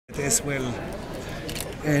as well.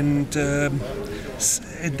 And there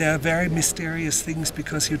are very mysterious things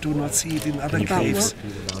because you do not see it in other caves.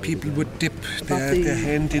 People would dip their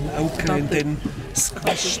hand in ochre and then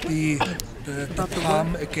squish the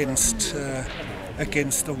palm against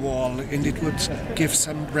the wall, and it would give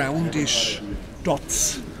some roundish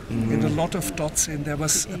dots, and a lot of dots. And there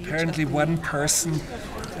was apparently one person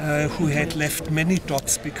who had left many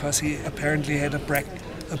dots because he apparently had a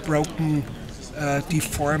broken,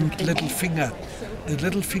 deformed little finger. The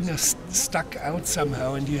little finger stuck out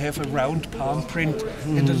somehow, and you have a round palm print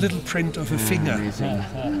and a little print of a finger.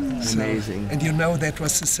 Amazing. And you know that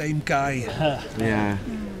was the same guy. Yeah.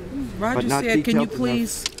 Roger said, can you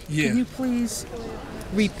please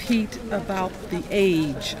repeat about the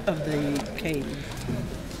age of the cave?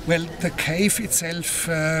 Well, the cave itself,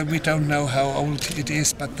 we don't know how old it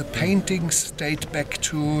is, but the paintings date back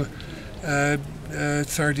to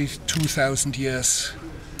 32,000 years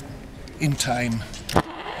in time.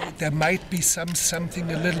 There might be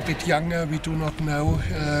something a little bit younger, we do not know,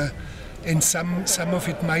 and some of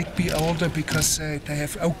it might be older because they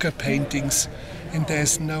have ochre paintings, and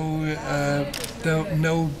there's no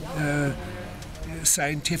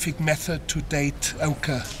scientific method to date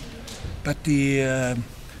ochre, but the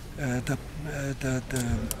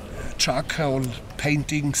charcoal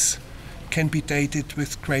paintings can be dated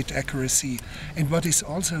with great accuracy. And what is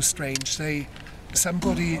also strange,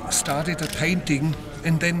 somebody started a painting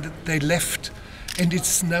and then they left, and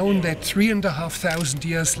it's known that 3,500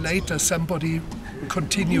 years later somebody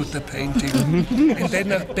continued the painting. And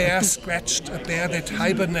then a bear that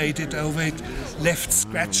hibernated over it left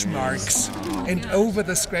scratch marks, and over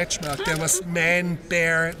the scratch mark there was man,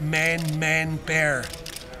 bear, man, bear.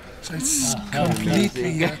 So it's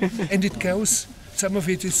completely, and it goes, some of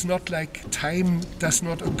it is not like time does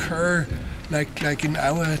not occur like in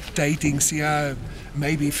our datings,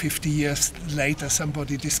 maybe 50 years later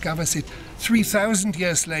somebody discovers it. 3,000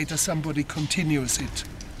 years later somebody continues it.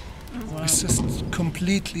 Wow. It's just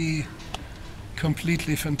completely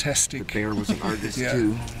fantastic. The bear was an artist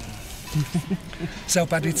too. So,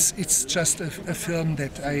 but it's just a film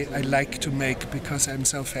that I like to make because I'm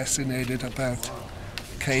so fascinated about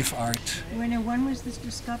cave art. When was this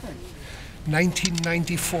discovered?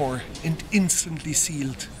 1994, and instantly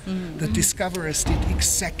sealed. The discoverers did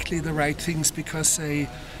exactly the right things because they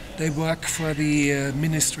work for the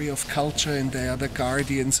Ministry of Culture, and they are the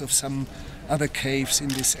guardians of some other caves in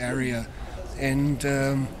this area. And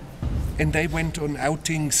they went on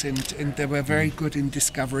outings, and they were very good in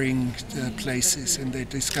discovering places, and they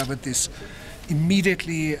discovered this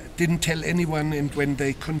immediately, didn't tell anyone, and when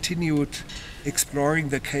they continued exploring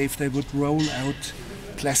the cave they would roll out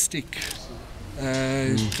plastic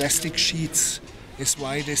sheets as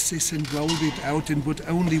wide as this and rolled it out and would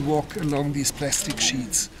only walk along these plastic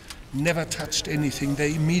sheets. Never touched anything.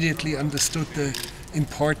 They immediately understood the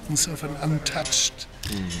importance of an untouched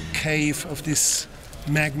cave of this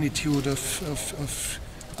magnitude of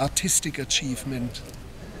artistic achievement.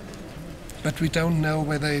 But we don't know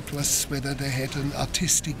whether they had an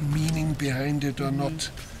artistic meaning behind it or not.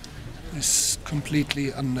 It's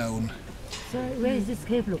completely unknown. So where is this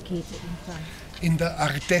cave located in France? In the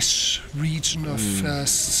Ardèche region of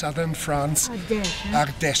southern France.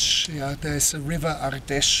 Ardèche, yeah. There's a river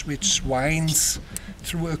Ardèche which winds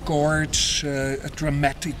through a gorge, a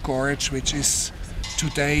dramatic gorge, which is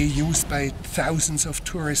today used by thousands of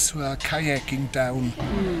tourists who are kayaking down.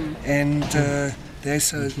 And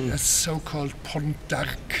there's a so-called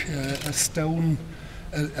Pont-d'Arc,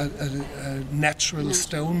 a natural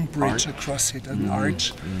stone bridge across it, an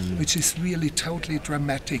arch, which is really totally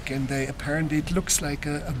dramatic, and apparently it looks like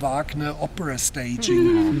a Wagner opera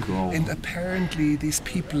staging. And apparently these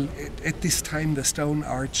people, at this time the stone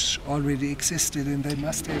arch already existed, and they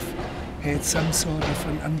must have had some sort of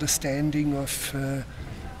an understanding of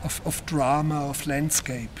drama, of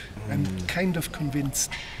landscape. I'm kind of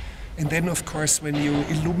convinced. And then of course when you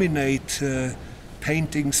illuminate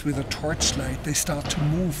paintings with a torchlight, they start to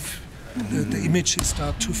move. The images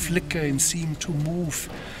start to flicker and seem to move.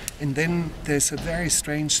 And then there's a very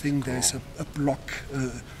strange thing. There's a block,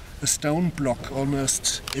 a stone block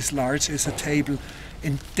almost as large as a table.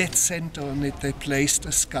 And dead center on it they placed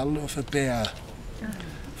a skull of a bear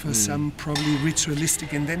for some probably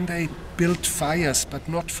ritualistic. And then they built fires, but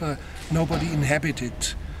nobody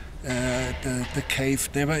inhabited the cave.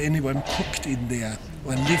 Never anyone cooked in there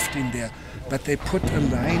or lived in there. But they put a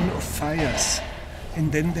line of fires,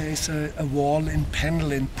 and then there's a wall and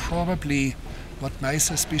panel, and probably what my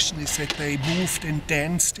suspicion is that they moved and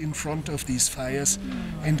danced in front of these fires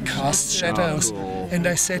and cast shadows. And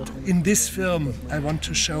I said, in this film, I want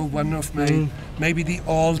to show one of my, maybe the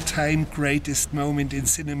all-time greatest moment in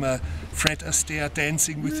cinema, Fred Astaire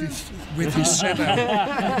dancing with his shadow.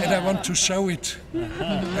 And I want to show it.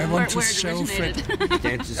 I want to show Fred.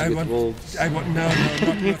 Dances with wolves.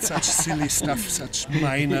 Not such silly stuff, such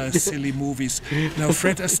minor silly movies. No,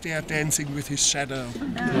 Fred Astaire dancing with his shadow.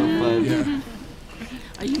 Yeah.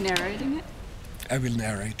 Are you narrating it? I will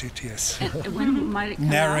narrate it, yes. And when might it come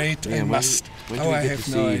narrate, out? I must. I have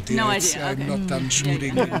no idea. No idea. I'm not done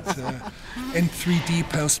shooting it. And 3D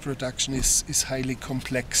post-production is highly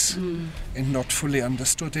complex and not fully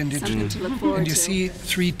understood. And Something to look forward and you to. see,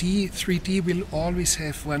 3D will always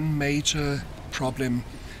have one major problem,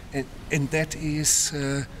 and that is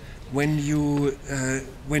when you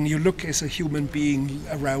look as a human being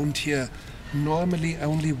around here, normally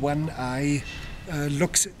only one eye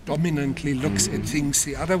dominantly looks at things.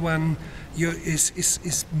 The other one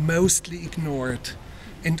is mostly ignored.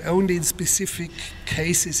 And only in specific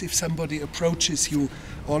cases, if somebody approaches you,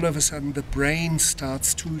 all of a sudden the brain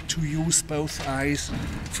starts to use both eyes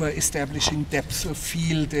for establishing depth of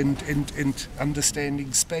field and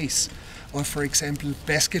understanding space. Or for example,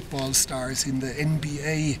 basketball stars in the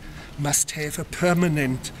NBA must have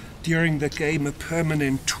during the game, a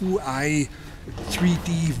permanent 2-eye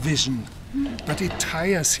 3D vision. But it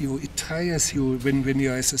tires you when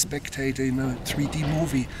you're as a spectator in a 3D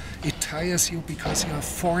movie. It tires you because you are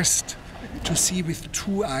forced to see with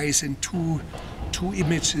 2 eyes and two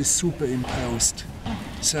images superimposed.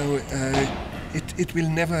 So it will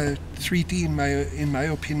never 3D in my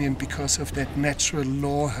opinion, because of that natural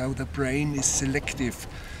law how the brain is selective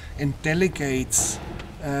and delegates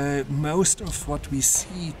most of what we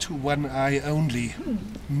see to one eye only,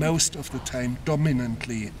 most of the time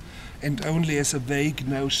dominantly. And only as a vague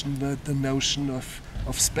notion, the notion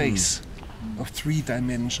of space, of 3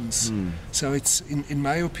 dimensions. So it's, in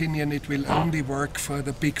my opinion, it will only work for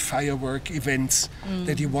the big firework events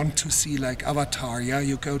that you want to see, like Avatar. Yeah,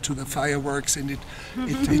 you go to the fireworks and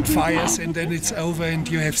it fires and then it's over, and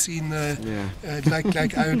you have seen like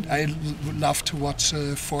I love to watch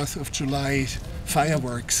 4th of July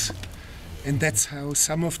fireworks. And that's how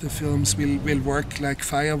some of the films will work like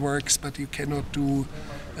fireworks, but you cannot do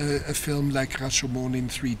a film like Rashomon in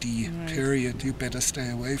 3D, period. You better stay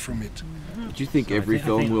away from it. Do you think every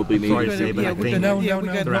film will be made? Sorry to say, but I think no,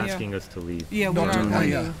 they're asking us to leave. Yeah, not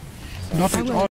at all.